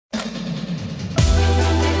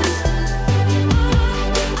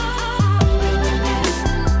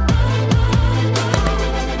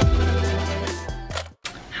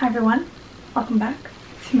everyone, welcome back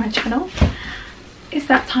to my channel. It's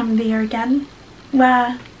that time of the year again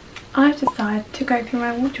where I've decided to go through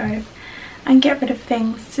my wardrobe and get rid of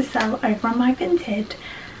things to sell over on my Vinted.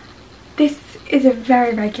 This is a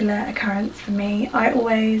very regular occurrence for me. I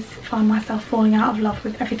always find myself falling out of love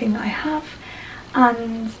with everything that I have,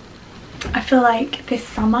 and I feel like this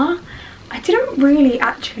summer I didn't really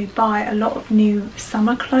actually buy a lot of new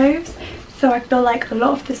summer clothes, so I feel like a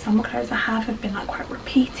lot of the summer clothes I have been like quite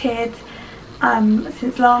repeated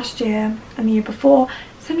since last year and the year before,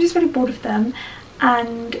 so I'm just really bored of them.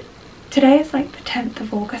 And today is like the 10th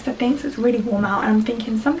of August I think, so it's really warm out, and I'm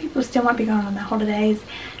thinking some people still might be going on their holidays.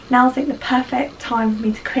 Now's like the perfect time for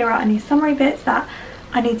me to clear out any summery bits that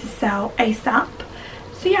I need to sell ASAP.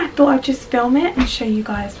 So yeah, I thought I'd just film it and show you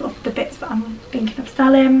guys sort of the bits that I'm thinking of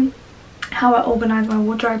selling, how I organise my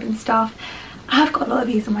wardrobe and stuff. I have got a lot of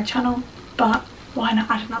these on my channel, but why not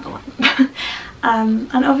add another one?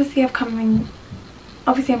 And obviously I'm coming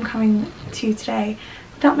to you today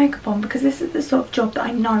without makeup on, because this is the sort of job that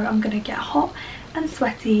I know I'm going to get hot and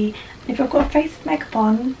sweaty, and if I've got a face with makeup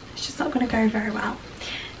on, it's just not going to go very well.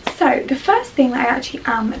 So the first thing that I actually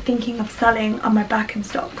am thinking of selling are my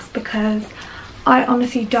Birkenstocks, because I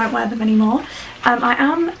honestly don't wear them anymore.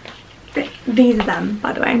 These are them,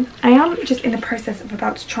 by the way. I am just in the process of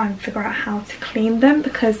about to try and figure out how to clean them,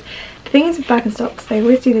 because the thing is with Birkenstocks, they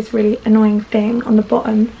always do this really annoying thing on the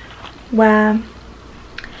bottom where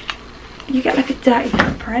you get like a dirty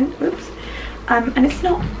footprint. Oops. And it's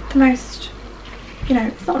not the most, you know,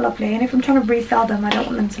 it's not lovely, and if I'm trying to resell them I don't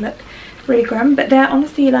want them to look really grim, but they're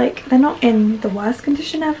honestly like, they're not in the worst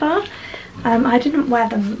condition ever. I didn't wear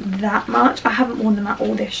them that much. I haven't worn them at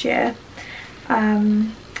all this year.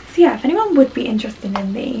 So yeah, if anyone would be interested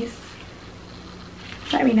in these,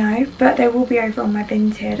 let me know, but they will be over on my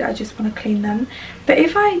Vinted. I just want to clean them, but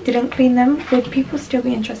if I didn't clean them, would people still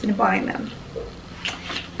be interested in buying them?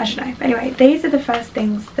 I don't know. Anyway, these are the first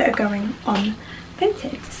things that are going on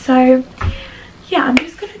Vinted. So yeah, I'm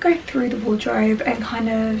just going to go through the wardrobe and kind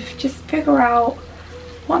of just figure out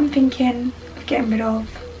what I'm thinking of getting rid of,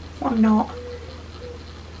 what I'm not,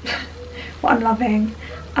 what I'm loving.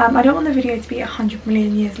 I don't want the video to be 100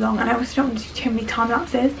 million years long, and I also don't want to do too many time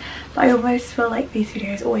lapses, but I almost feel like these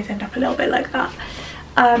videos always end up a little bit like that.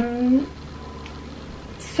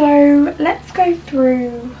 So let's go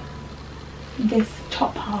through this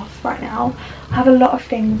top half right now. I have a lot of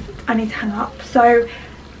things I need to hang up, so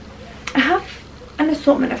I have an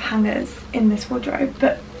assortment of hangers in this wardrobe,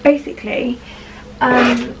 but basically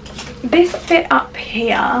this bit up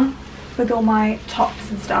here with all my tops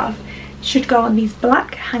and stuff should go on these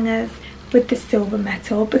black hangers with the silver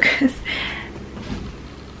metal, because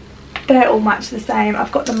they all match the same.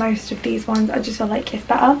 I've got the most of these ones. I just feel like it's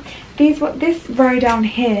better. This row down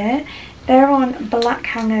here, they're on black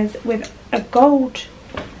hangers with a gold,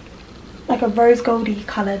 like a rose goldy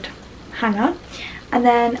coloured hanger. And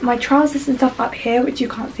then my trousers and stuff up here, which you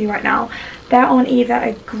can't see right now, they're on either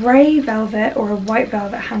a grey velvet or a white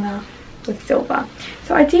velvet hanger with silver.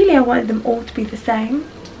 So ideally I wanted them all to be the same,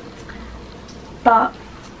 but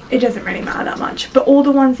it doesn't really matter that much. But all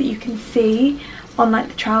the ones that you can see on like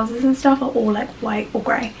the trousers and stuff are all like white or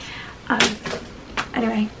grey.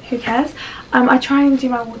 Anyway, who cares? I try and do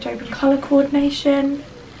my wardrobe in colour coordination,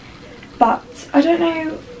 but I don't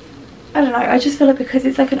know, I just feel like because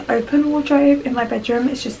it's like an open wardrobe in my bedroom,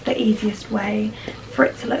 it's just the easiest way for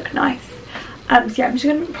it to look nice. So yeah, I'm just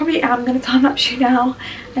gonna time lapse you now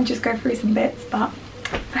and just go through some bits, but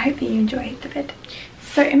I hope that you enjoy the vid.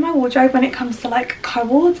 So in my wardrobe, when it comes to like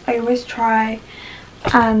co-ords, I always try,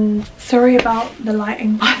 and sorry about the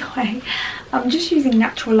lighting by the way, I'm just using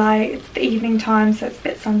natural light. It's the evening time, so it's a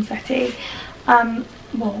bit sunsetty.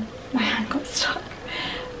 Well, my hand got stuck.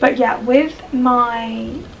 But yeah, with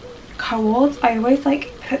my co-ords, I always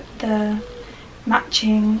like put the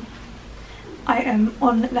matching item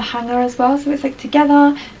on the hanger as well, so it's like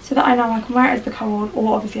together, so that I know I can wear it as the co-ord,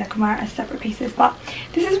 or obviously I can wear it as separate pieces. But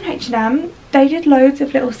this is from H&M. They did loads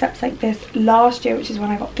of little sets like this last year, which is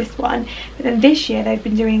when I got this one, but then this year they've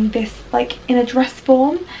been doing this like in a dress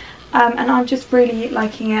form, and I'm just really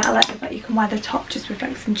liking it. I like that you can wear the top just with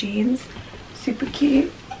like some jeans. Super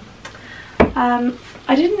cute.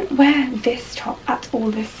 I didn't wear this top at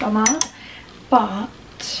all this summer, but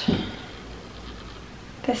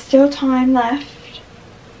there's still time left.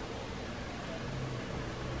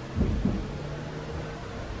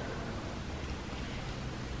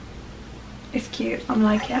 It's cute. I'm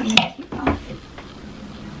liking it. I'm gonna keep that.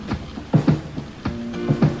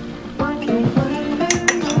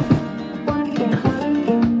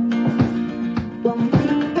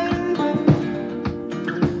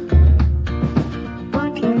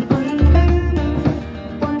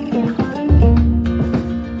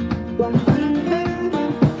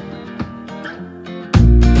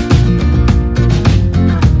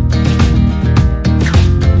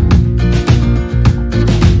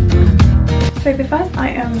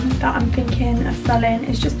 selling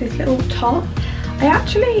is just this little top. I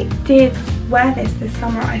actually did wear this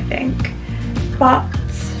summer, I think, but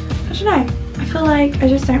I don't know, I feel like I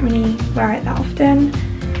just don't really wear it that often,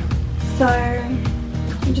 so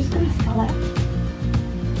I'm just gonna sell it.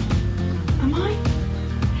 Am I?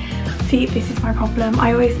 See, this is my problem.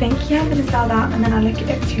 I always think, yeah, I'm gonna sell that, and then I look at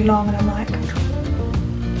it for too long and I'm like,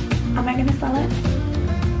 am I gonna sell it?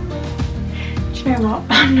 Do you know what?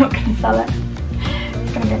 I'm not gonna sell it.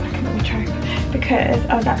 It's gonna go back in the wardrobe, because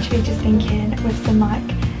I was actually just thinking with some like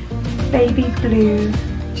baby blue,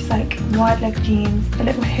 just like wide leg jeans, a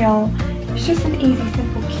little heel. It's just an easy,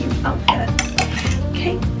 simple, cute outfit.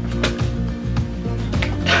 Okay.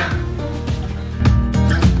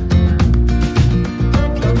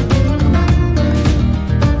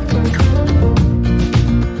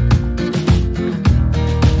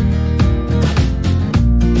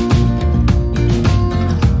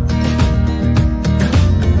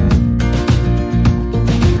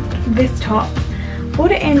 This top,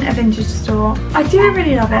 bought it in a vintage store. I do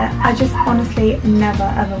really love it. I just honestly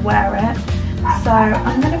never ever wear it. So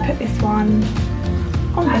I'm gonna put this one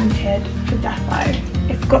on Vinted for defo.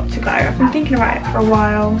 It's got to go. I've been thinking about it for a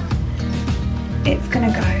while. It's gonna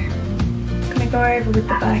go. It's gonna go over with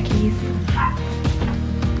the Birkies.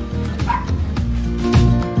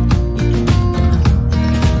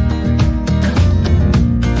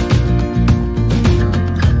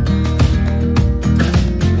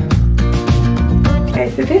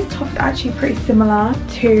 So this top is actually pretty similar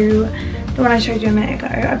to the one I showed you a minute ago.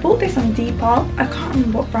 I bought this on Depop. I can't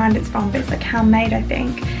remember what brand it's from, but it's like handmade, I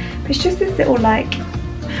think. But it's just this little like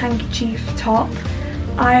handkerchief top.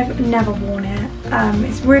 I've never worn it.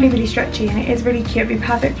 It's really, really stretchy and it is really cute. It'd be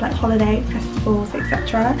perfect for like holiday, festivals,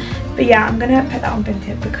 etc. But yeah, I'm gonna put that on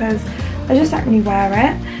Vinted because I just don't really wear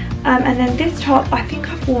it. And then this top, I think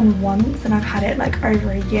I've worn once and I've had it like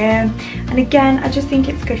over a year. And again, I just think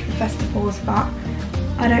it's good for festivals, but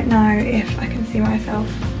I don't know if I can see myself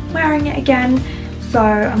wearing it again, so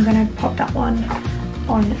I'm gonna pop that one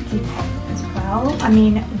on Depop as well. I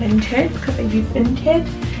mean Vinted, because I use Vinted.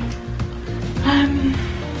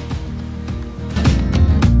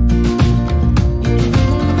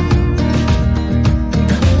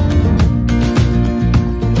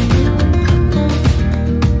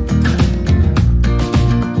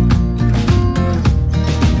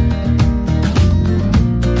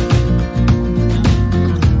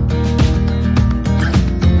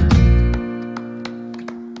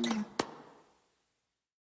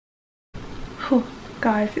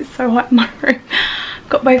 Guys, it's so hot in my room.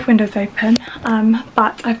 Got both windows open,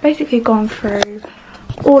 but I've basically gone through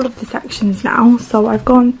all of the sections now. So I've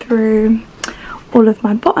gone through all of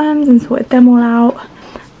my bottoms and sorted them all out,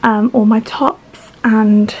 all my tops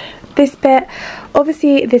and this bit.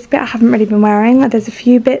 Obviously this bit I haven't really been wearing. There's a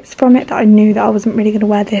few bits from it that I knew that I wasn't really going to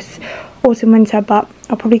wear this autumn winter, but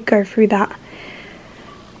I'll probably go through that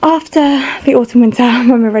after the autumn winter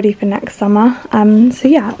when we're ready for next summer. So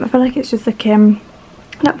yeah, I feel like it's just looking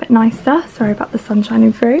a little bit nicer. Sorry about the sun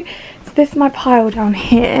shining through. So this is my pile down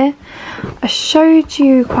here. I showed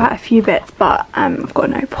you quite a few bits, but I've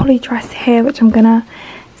got no poly dress here which I'm gonna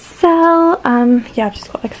sell. Yeah, I've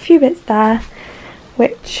just got like a few bits there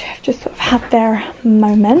which I've just sort of had their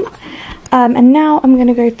moment. And now I'm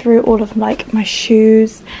gonna go through all of like my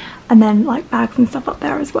shoes and then like bags and stuff up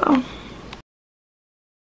there as well.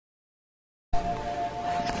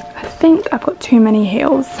 I think I've got too many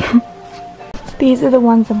heels. These are the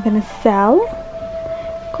ones I'm going to sell.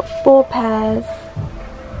 Got 4 pairs.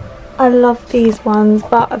 I love these ones,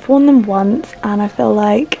 but I've worn them once and I feel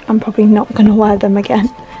like I'm probably not going to wear them again.